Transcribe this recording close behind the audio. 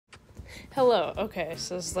Hello. Okay,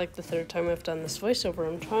 so this is like the third time I've done this voiceover.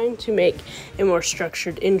 I'm trying to make a more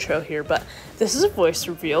structured intro here, but this is a voice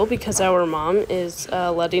reveal because our mom is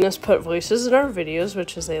letting us put voices in our videos,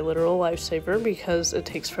 which is a literal lifesaver because it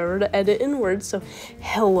takes forever to edit in words. So,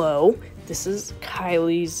 hello. This is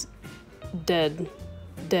Kylie's dead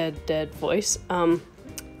voice. I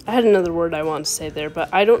had another word I wanted to say there,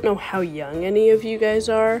 but I don't know how young any of you guys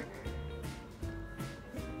are,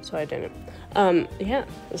 so I didn't. Yeah,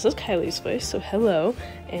 this is Kylie's voice, so hello,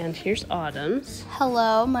 and here's Autumn's.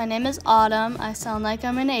 Hello, my name is Autumn. I sound like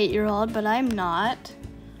I'm an 8-year-old, but I'm not.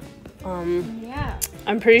 Yeah.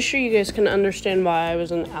 I'm pretty sure you guys can understand why I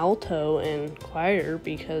was an alto in choir,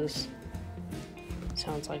 because it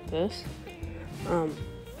sounds like this.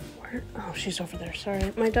 Oh, she's over there,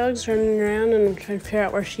 sorry. My dog's running around, and I'm trying to figure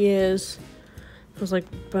out where she is. There's like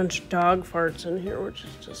a bunch of dog farts in here, which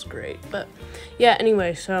is just great, but yeah,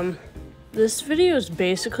 anyway, so this video is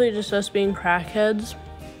basically just us being crackheads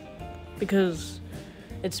because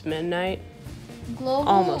it's midnight. Global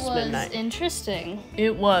Almost was midnight. interesting.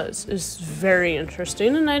 It's very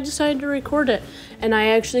interesting, and I decided to record it. And I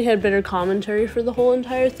actually had better commentary for the whole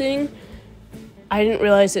entire thing. I didn't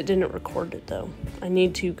realize it didn't record it though. I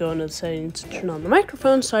need to go into the settings and turn on the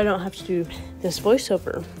microphone so I don't have to do this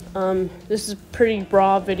voiceover. This is a pretty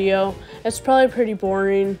raw video. It's probably pretty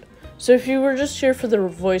boring. So if you were just here for the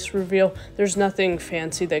voice reveal, there's nothing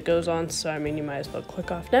fancy that goes on, so I mean, you might as well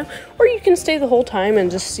click off now. Or you can stay the whole time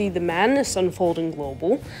and just see the madness unfold in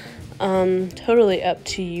Global. Totally up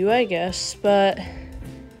to you, I guess, but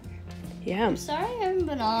yeah. I'm sorry I haven't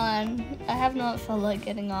been on. I have not felt like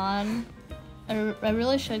getting on. I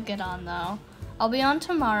really should get on, though. I'll be on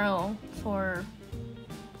tomorrow for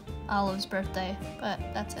Olive's birthday, but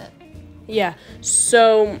that's it. Yeah,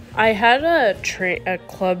 so I had a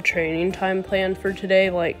club training time planned for today,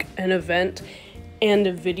 like an event and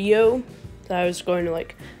a video that I was going to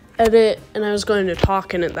like edit, and I was going to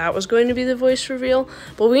talk in it. That was going to be the voice reveal,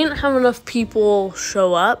 but we didn't have enough people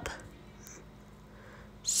show up,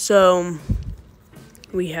 so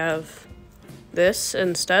we have this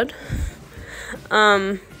instead.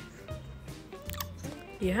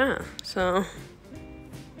 Yeah, so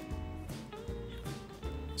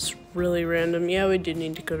it's really random. Yeah, we did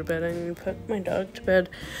need to go to bed. I need to put my dog to bed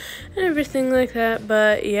and everything like that,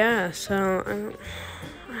 but yeah, so I don't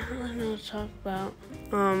really know what to talk about,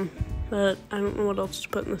 but I don't know what else to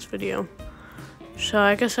put in this video. So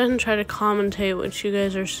I guess I can try to commentate what you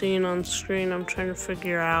guys are seeing on screen. I'm trying to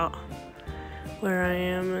figure out where I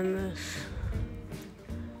am in this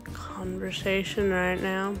conversation right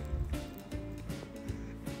now.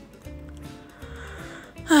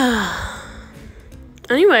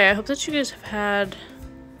 Anyway, I hope that you guys have had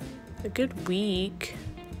a good week.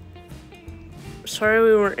 Sorry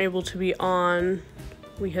we weren't able to be on.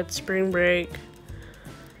 We had spring break,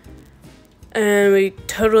 and we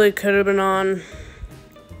totally could have been on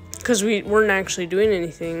because we weren't actually doing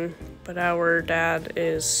anything, but our dad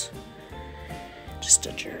is just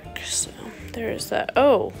a jerk, so there is that.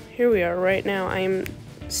 Oh, here we are right now. I'm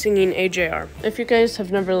singing AJR. If you guys have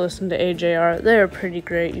never listened to AJR, they're pretty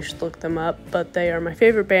great. You should look them up, but they are my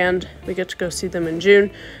favorite band. We get to go see them in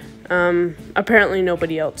June. Apparently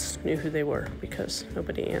nobody else knew who they were because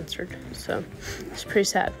nobody answered, so it's pretty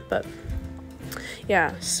sad, but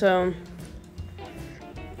yeah, so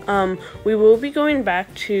we will be going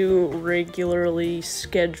back to regularly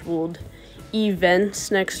scheduled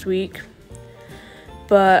events next week,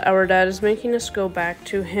 but our dad is making us go back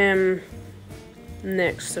to him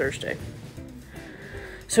next Thursday,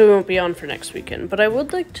 so we won't be on for next weekend. But I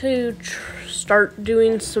would like to start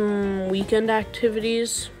doing some weekend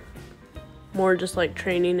activities, more just like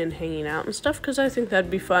training and hanging out and stuff, because I think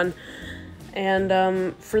that'd be fun.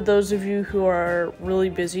 And for those of you who are really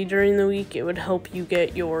busy during the week, it would help you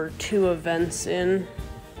get your 2 events in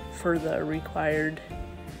for the required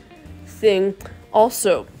thing.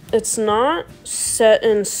 Also, it's not set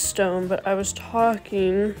in stone, but I was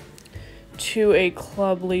talking to a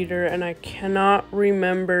club leader, and I cannot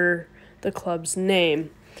remember the club's name,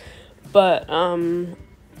 but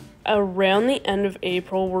around the end of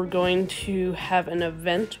April we're going to have an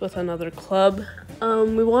event with another club.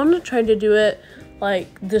 We wanted to try to do it like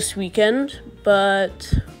this weekend,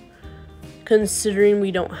 but considering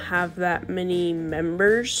we don't have that many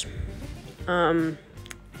members,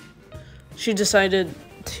 she decided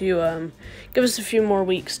to give us a few more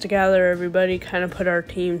weeks to gather everybody, kind of put our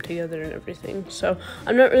team together and everything. So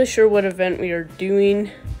I'm not really sure what event we are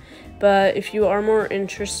doing, but if you are more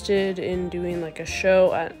interested in doing like a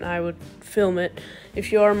show, I would film it.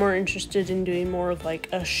 If you are more interested in doing more of like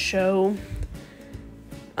a show,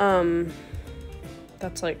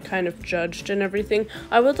 that's like kind of judged and everything.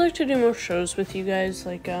 I would like to do more shows with you guys,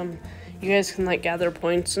 like you guys can like gather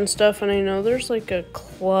points and stuff, and I know there's like a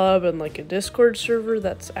club and like a Discord server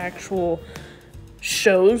that's actual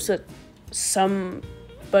shows that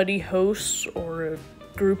somebody hosts or a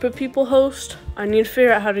group of people host. I need to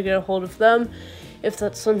figure out how to get a hold of them. If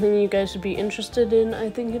that's something you guys would be interested in,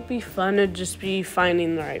 I think it'd be fun. It'd just be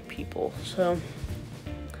finding the right people. So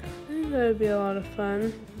I think that would be a lot of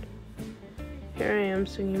fun. Here I am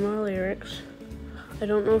singing more lyrics. I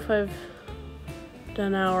don't know if I've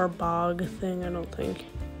done our bog thing. I don't think.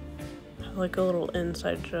 I have like a little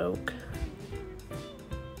inside joke.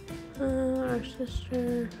 Our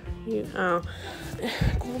sister.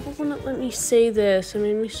 Global wouldn't let me say this. It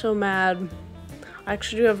made me so mad. I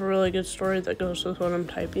actually do have a really good story that goes with what I'm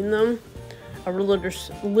typing them. Our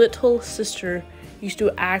little sister used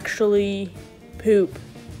to actually poop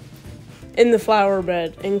in the flower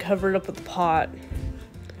bed and cover it up with the pot.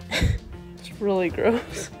 It's really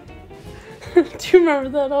gross. Do you remember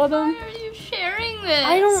that, Autumn? Why are you sharing this?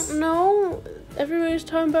 I don't know. Everybody's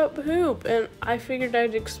talking about poop, and I figured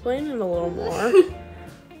I'd explain it a little more.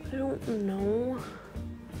 I don't know.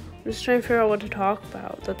 I'm just trying to figure out what to talk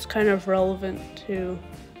about that's kind of relevant to...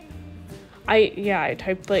 I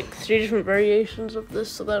typed like 3 different variations of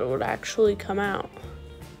this so that it would actually come out.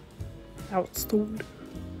 Outstood.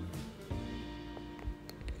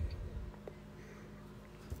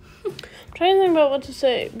 I'm trying to think about what to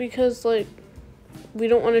say because like we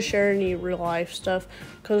don't want to share any real life stuff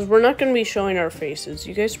because we're not going to be showing our faces.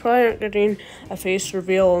 You guys probably aren't getting a face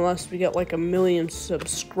reveal unless we get like 1 million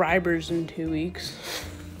subscribers in 2 weeks.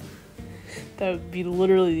 That would be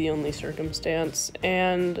literally the only circumstance.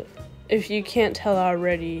 And if you can't tell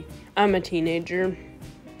already, I'm a teenager.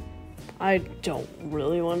 I don't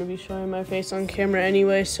really want to be showing my face on camera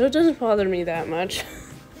anyway, so it doesn't bother me that much.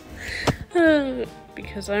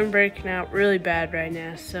 Because I'm breaking out really bad right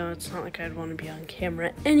now, so it's not like I'd want to be on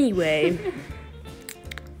camera anyway.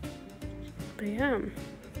 But yeah.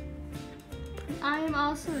 I am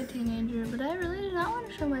also a teenager, but I really do not want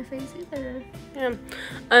to show my face either. Yeah,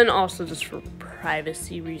 and also just for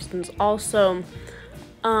privacy reasons. Also,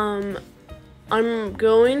 I'm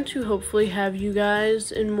going to hopefully have you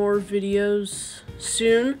guys in more videos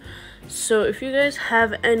soon. So if you guys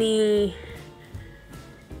have any,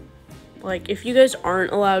 like if you guys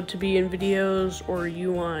aren't allowed to be in videos or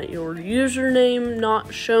you want your username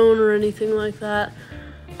not shown or anything like that,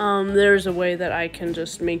 there's a way that I can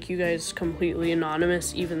just make you guys completely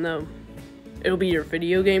anonymous, even though it'll be your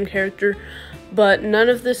video game character. But none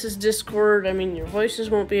of this is Discord. I mean, your voices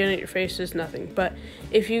won't be in it, your faces, nothing. But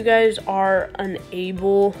if you guys are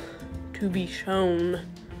unable to be shown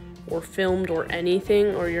or filmed or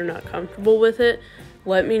anything, or you're not comfortable with it,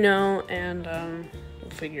 let me know and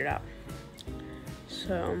we'll figure it out.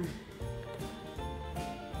 So,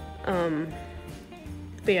 but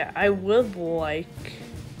yeah, I would like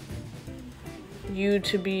you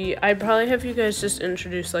to be, I'd probably have you guys just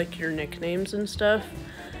introduce like your nicknames and stuff.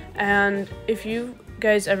 And if you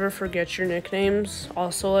guys ever forget your nicknames,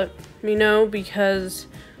 also let me know, because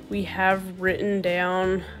we have written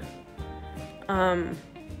down,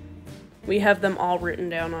 we have them all written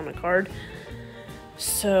down on a card.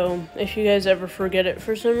 So if you guys ever forget it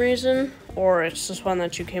for some reason, or it's just one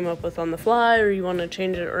that you came up with on the fly, or you want to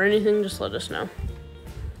change it or anything, just let us know.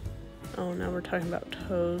 Oh, now we're talking about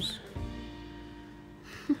toes.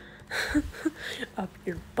 Up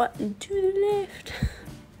your butt and to the left.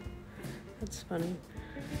 That's funny.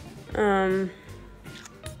 I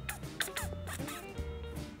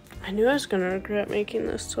knew I was gonna regret making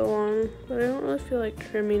this so long, but I don't really feel like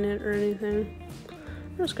trimming it or anything.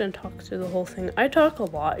 I'm just gonna talk through the whole thing. I talk a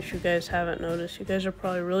lot, if you guys haven't noticed. You guys are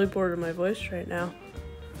probably really bored of my voice right now.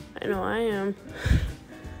 I know I am.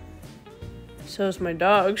 So is my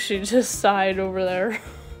dog. She just sighed over there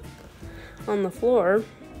on the floor.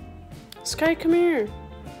 Sky, come here.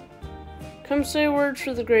 Come say a word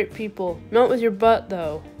for the great people. Not with your butt,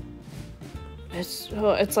 though.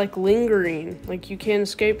 It's like lingering. Like you can't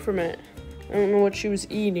escape from it. I don't know what she was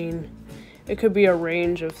eating. It could be a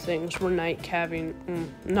range of things. We're night calving.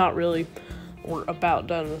 Not really. We're about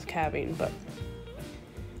done with calving, but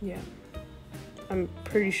yeah. I'm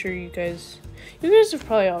pretty sure you guys have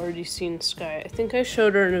probably already seen Sky. I think I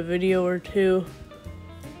showed her in a video or two.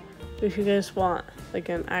 If you guys want like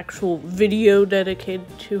an actual video dedicated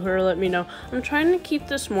to her, let me know. I'm trying to keep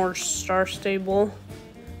this more star stable,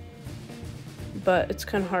 but it's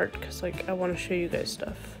kind of hard because like I want to show you guys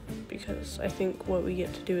stuff, because I think what we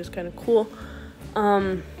get to do is kind of cool.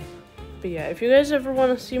 But yeah, if you guys ever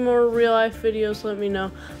want to see more real life videos, let me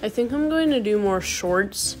know. I think I'm going to do more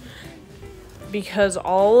shorts because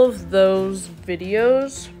all of those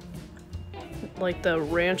videos, like the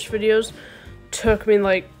ranch videos, took me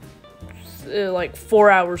like 4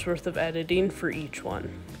 hours worth of editing for each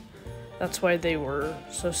one. That's why they were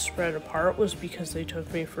so spread apart, was because they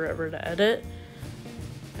took me forever to edit.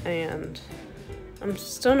 And I'm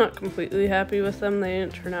still not completely happy with them. They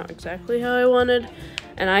didn't turn out exactly how I wanted.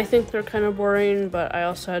 And I think they're kind of boring, but I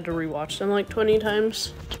also had to rewatch them like 20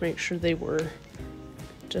 times to make sure they were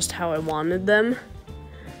just how I wanted them.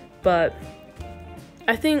 But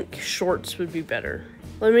I think shorts would be better.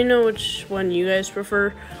 Let me know which one you guys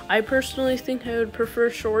prefer. I personally think I would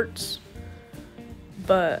prefer shorts.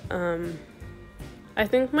 But I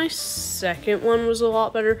think my second one was a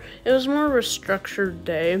lot better. It was more of a structured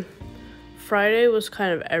day. Friday was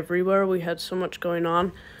kind of everywhere. We had so much going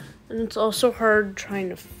on. And it's also hard trying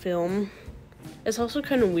to film. It's also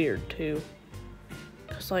kind of weird too.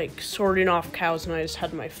 Cause like sorting off cows and I just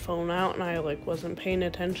had my phone out and I like wasn't paying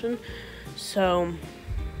attention. So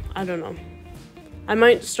I don't know. I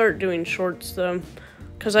might start doing shorts though.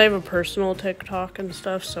 Cause I have a personal TikTok and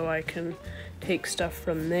stuff, so I can take stuff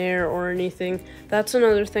from there or anything. That's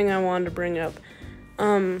another thing I wanted to bring up.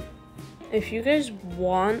 If you guys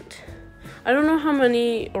want, I don't know how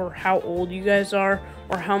many or how old you guys are,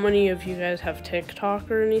 or how many of you guys have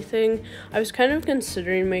TikTok or anything. I was kind of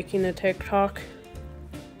considering making a TikTok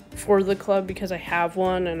for the club because I have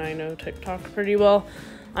one and I know TikTok pretty well.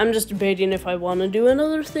 I'm just debating if I want to do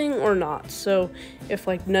another thing or not. So if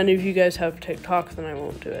like none of you guys have TikTok, then I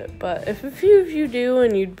won't do it. But if a few of you do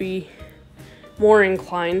and you'd be more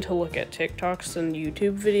inclined to look at TikToks than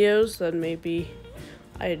YouTube videos, then maybe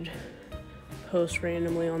I'd post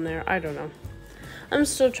randomly on there. I don't know. I'm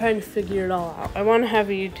still trying to figure it all out. I want to have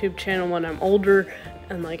a YouTube channel when I'm older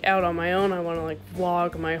and like out on my own. I want to like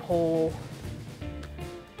vlog my whole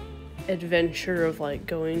adventure of like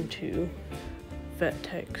going to vet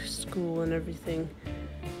tech school and everything.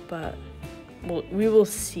 But we will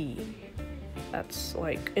see. That's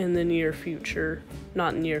like in the near future,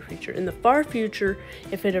 not near future, in the far future,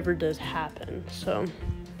 if it ever does happen. So,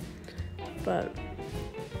 but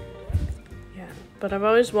yeah, but I've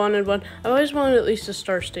always wanted one. I've always wanted at least a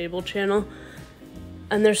Star Stable channel.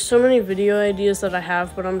 And there's so many video ideas that I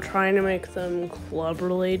have, but I'm trying to make them club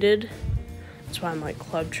related. That's why I'm like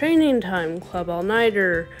club training time, club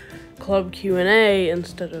all-nighter, club Q&A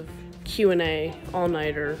instead of Q&A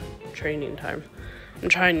all-nighter training time. I'm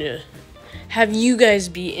trying to have you guys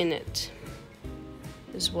be in it,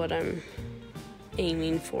 is what I'm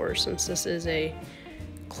aiming for, since this is a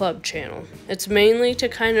club channel. It's mainly to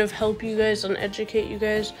kind of help you guys and educate you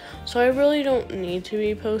guys, so I really don't need to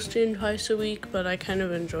be posting twice a week, but I kind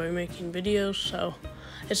of enjoy making videos, so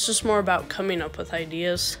it's just more about coming up with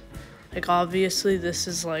ideas. Like obviously this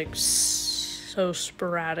is like so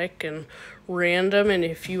sporadic and random, and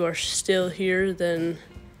if you are still here, then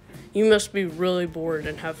you must be really bored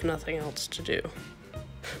and have nothing else to do.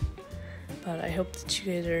 But I hope that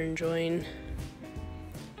you guys are enjoying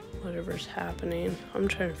whatever's happening. I'm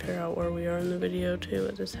trying to figure out where we are in the video too,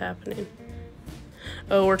 what is happening.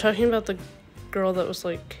 Oh, we're talking about the girl that was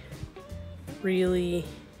like really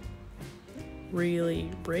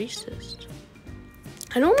racist.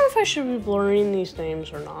 I don't know if I should be blurring these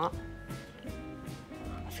names or not.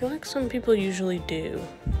 I feel like some people usually do,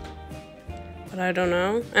 but I don't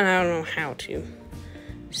know, and I don't know how to.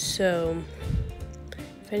 So,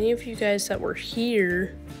 if any of you guys that were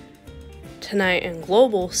here tonight in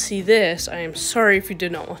Global see this, I am sorry if you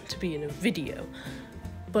did not want to be in a video.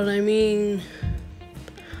 But I mean,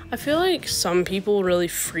 I feel like some people really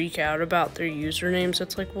freak out about their usernames.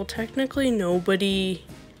 It's like, well, technically nobody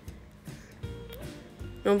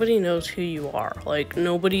knows who you are. Like,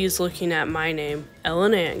 nobody is looking at my name,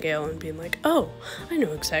 Ellen Antgale, and being like, oh, I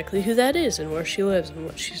know exactly who that is and where she lives and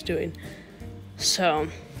what she's doing. So,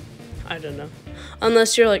 I don't know.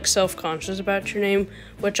 Unless you're, like, self-conscious about your name,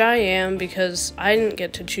 which I am, because I didn't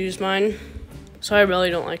get to choose mine, so I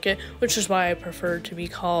really don't like it, which is why I prefer to be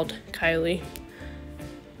called Kylee.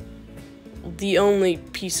 The only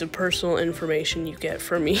piece of personal information you get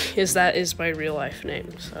from me is my real-life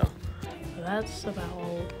name, so that's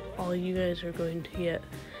about all you guys are going to get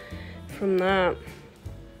from that.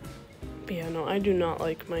 But yeah, no, I do not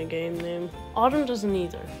like my game name. Autumn doesn't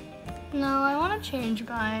either. No, I want to change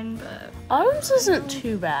mine, but Autumn's isn't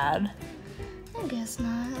too bad. I guess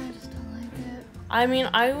not. I just don't like it. I mean,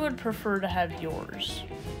 I would prefer to have yours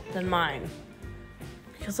than mine.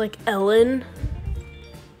 Because, like, Ellen,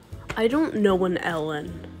 I don't know an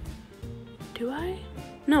Ellen. Do I?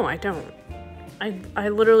 No, I don't. I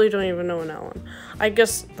literally don't even know an Ellen. I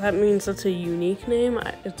guess that means it's a unique name.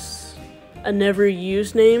 a never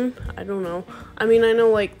used name. I don't know. I mean, I know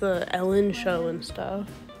like the Ellen show and stuff.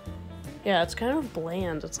 Yeah, it's kind of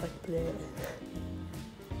bland. It's like bleh.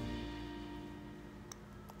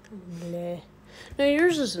 Bleh. No,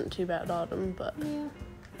 yours isn't too bad, Autumn, but Yeah.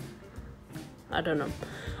 I don't know.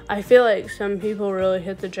 I feel like some people really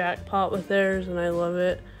hit the jackpot with theirs, and I love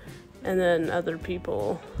it. And then other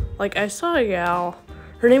people, like I saw a gal,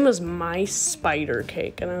 her name was My Spider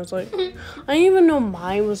Cake, and I was like, I didn't even know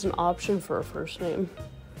My was an option for a first name.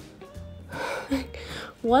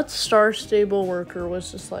 What Star Stable worker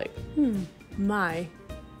was just like, My.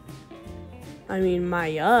 I mean,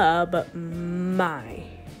 Maya, but My.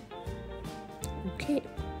 Okay.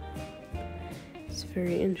 It's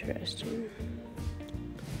very interesting.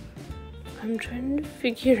 I'm trying to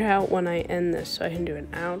figure out when I end this so I can do an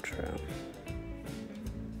outro.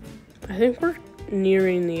 I think we're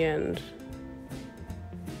nearing the end.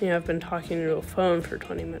 Yeah, I've been talking to a phone for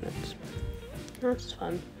 20 minutes. That's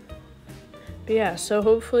fun. But yeah, so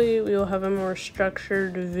hopefully we will have a more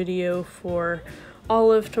structured video for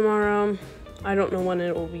Olive tomorrow. I don't know when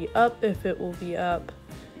it will be up, if it will be up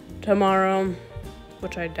tomorrow,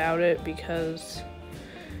 which I doubt it because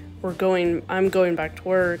I'm going back to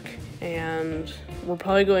work, and we're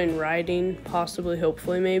probably going riding, possibly,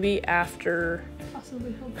 hopefully, maybe, after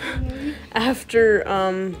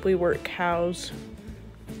we work cows.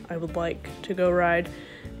 I would like to go ride,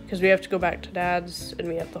 because we have to go back to Dad's, and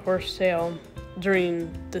we have the horse sale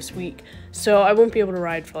during this week, so I won't be able to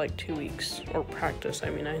ride for like 2 weeks, or practice.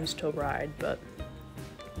 I mean, I can still ride, but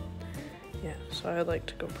yeah, so I'd like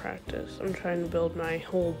to go practice. I'm trying to build my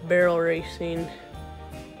whole barrel racing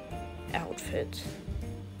outfit.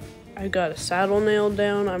 I got a saddle nailed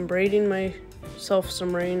down. I'm braiding myself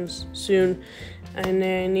some reins soon, and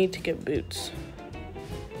I need to get boots.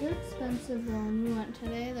 They're expensive though. When we went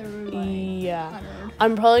today, they were like yeah. 100.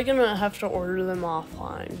 I'm probably gonna have to order them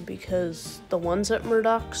offline because the ones at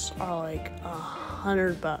Murdoch's are like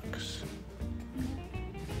 $100.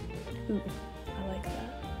 Ooh, I like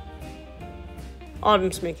that.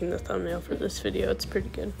 Autumn's making the thumbnail for this video. It's pretty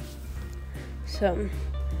good. So.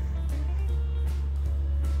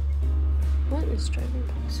 What is driving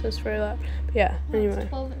past us very loud? But yeah, anyway. It's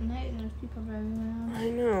 12 at night and there's people driving around. I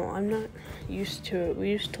know, I'm not used to it. We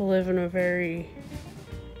used to live in a very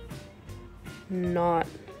not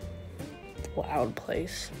loud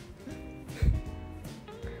place.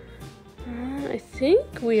 I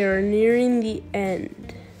think we are nearing the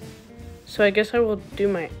end. So I guess I will do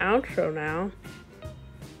my outro now.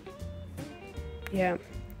 Yeah.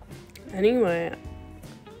 Anyway,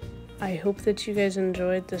 I hope that you guys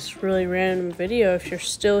enjoyed this really random video. If you're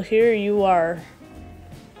still here, you are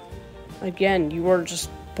just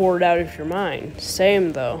bored out of your mind.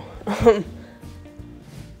 Same though. So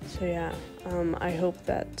yeah, I hope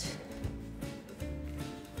that, I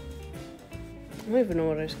don't even know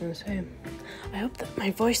what I was gonna say. I hope that my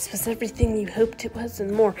voice was everything you hoped it was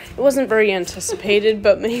and more. It wasn't very anticipated,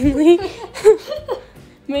 but mainly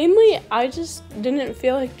I just didn't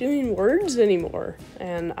feel like doing words anymore.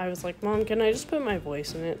 And I was like, Mom, can I just put my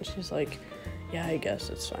voice in it? And she's like, yeah, I guess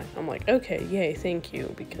it's fine. I'm like, okay, yay, thank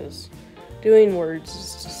you, because doing words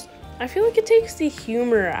is just, I feel like it takes the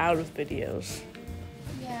humor out of videos.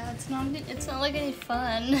 Yeah, it's not like any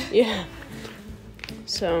fun. Yeah.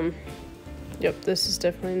 So, yep, this is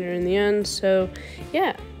definitely nearing the end. So,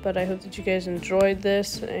 yeah, but I hope that you guys enjoyed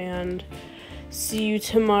this, and see you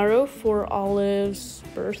tomorrow for Olive's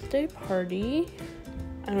birthday party.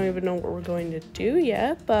 I don't even know what we're going to do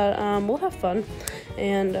yet, but we'll have fun,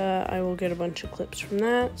 and I will get a bunch of clips from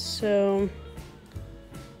that. So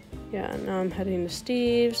yeah, now I'm heading to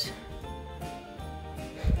Steve's.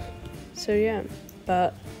 So yeah,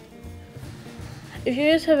 but if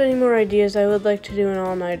you guys have any more ideas, I would like to do an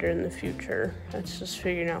all-nighter in the future. That's just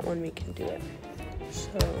figuring out when we can do it.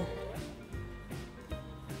 So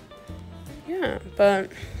yeah,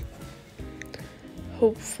 but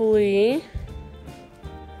hopefully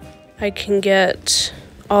I can get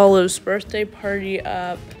Olive's birthday party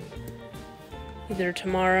up either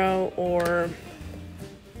tomorrow or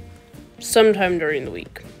sometime during the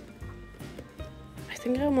week. I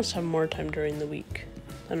think I almost have more time during the week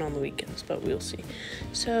than on the weekends, but we'll see.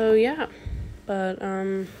 So yeah, but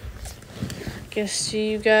guess see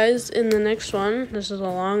you guys in the next one. This is a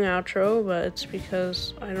long outro, but it's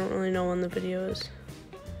because I don't really know when the video is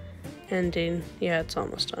ending. Yeah, it's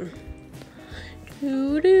almost done.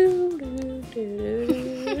 We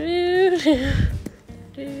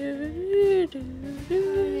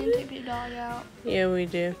take your dog out. Yeah, we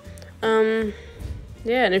do.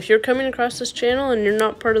 Yeah, and if you're coming across this channel and you're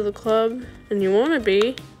not part of the club and you want to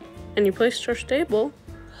be, and you play Star Stable,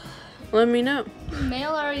 let me know.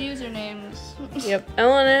 Mail our usernames. Yep,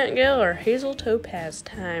 Ellen Antgale or Hazel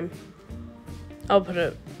Topaztime. I'll put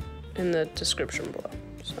it in the description below.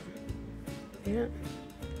 So, yeah.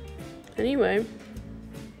 Anyway.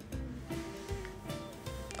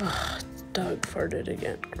 Ugh, Doug farted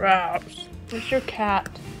again. Gross. Where's your cat?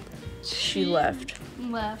 She left. She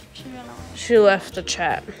ran away. She left the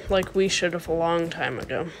chat like we should have a long time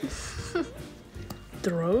ago.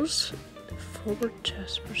 Throws forward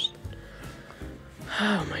chest person.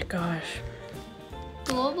 Oh my gosh.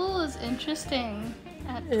 Global is interesting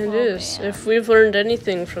at 12 It is. a.m. If we've learned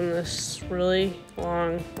anything from this really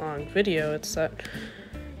long video, it's that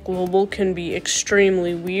global can be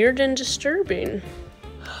extremely weird and disturbing.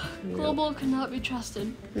 Global cannot be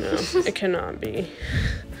trusted. No, it cannot be.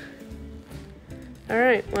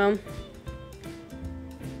 Alright, well.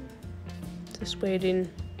 Just waiting.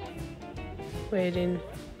 You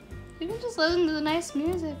can just listen to the nice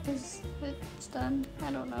music because it's done.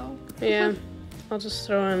 I don't know. Yeah, I'll just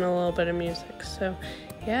throw in a little bit of music. So,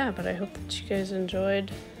 yeah, but I hope that you guys enjoyed.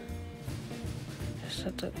 I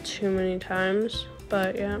said that too many times,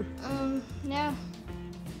 but yeah. Yeah.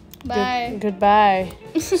 Bye. Goodbye.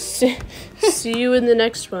 See you in the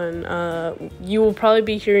next one. You will probably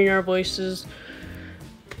be hearing our voices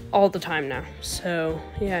all the time now. So,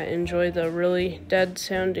 yeah, enjoy the really dead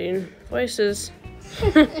sounding voices.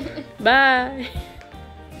 Bye.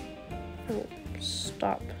 Oh,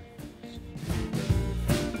 stop.